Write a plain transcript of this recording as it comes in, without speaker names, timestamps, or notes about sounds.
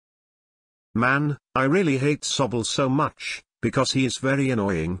Man, I really hate Sobble so much, because he is very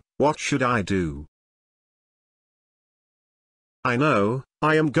annoying. What should I do? I know,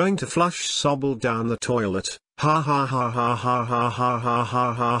 I am going to flush Sobble down the toilet. Ha ha ha ha ha ha ha ha ha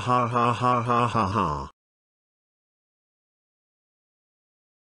ha ha ha ha ha ha ha.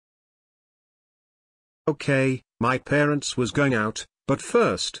 Okay, my parents was going out, but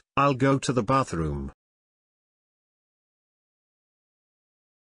first, I'll go to the bathroom.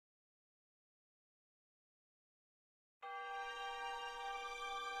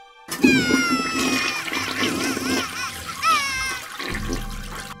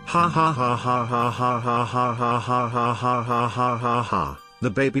 Ha ha ha ha ha ha ha ha ha ha ha ha ha ha ha ha. The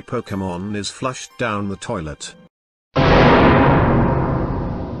baby Pokemon is flushed down the toilet.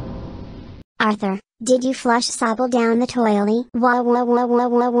 Arthur, did you flush Sobble down the toilet?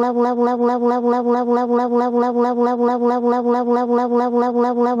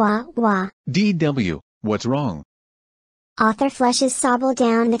 DW, what's wrong? Arthur flushes Sobble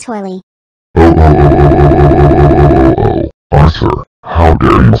down the toilet. Arthur, how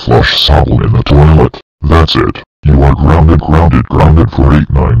dare you flush Sobble in the toilet? That's it. You are grounded for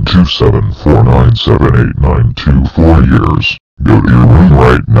 8927497892 years. Go to your room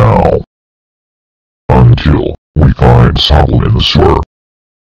right now. Until we find Sobble in the sewer.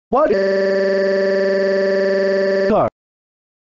 What?